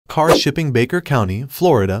Car shipping Baker County,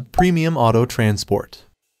 Florida, premium auto transport.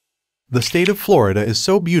 The state of Florida is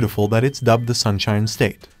so beautiful that it's dubbed the Sunshine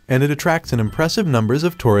State, and it attracts an impressive numbers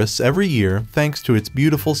of tourists every year thanks to its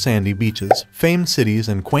beautiful sandy beaches, famed cities,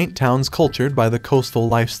 and quaint towns cultured by the coastal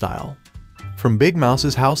lifestyle. From Big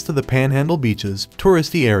Mouse's house to the Panhandle beaches,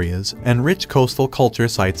 touristy areas, and rich coastal culture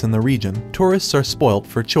sites in the region, tourists are spoilt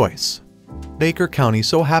for choice. Baker County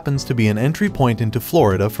so happens to be an entry point into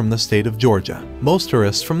Florida from the state of Georgia. Most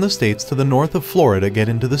tourists from the states to the north of Florida get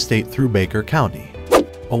into the state through Baker County.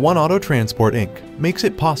 A One Auto Transport Inc. makes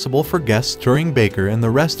it possible for guests touring Baker and the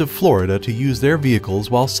rest of Florida to use their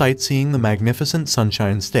vehicles while sightseeing the magnificent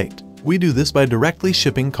Sunshine State. We do this by directly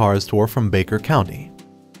shipping cars to or from Baker County.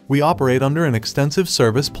 We operate under an extensive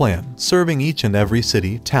service plan, serving each and every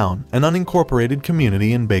city, town, and unincorporated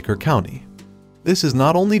community in Baker County. This is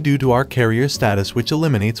not only due to our carrier status, which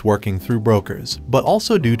eliminates working through brokers, but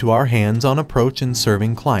also due to our hands-on approach in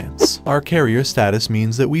serving clients. Our carrier status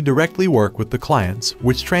means that we directly work with the clients,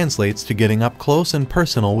 which translates to getting up close and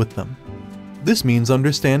personal with them. This means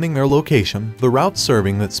understanding their location, the route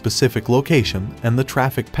serving that specific location, and the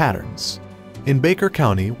traffic patterns. In Baker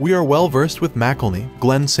County, we are well versed with McElney,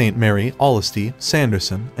 Glen St. Mary, Olustee,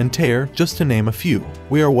 Sanderson, and Thayer, just to name a few.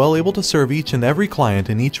 We are well able to serve each and every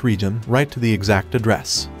client in each region right to the exact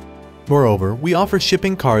address. Moreover, we offer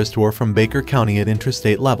shipping cars to or from Baker County at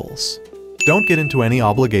interstate levels. Don't get into any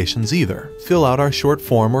obligations either. Fill out our short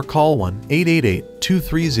form or call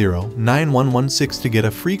 1-888-230-9116 to get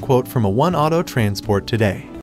a free quote from a One Auto Transport today.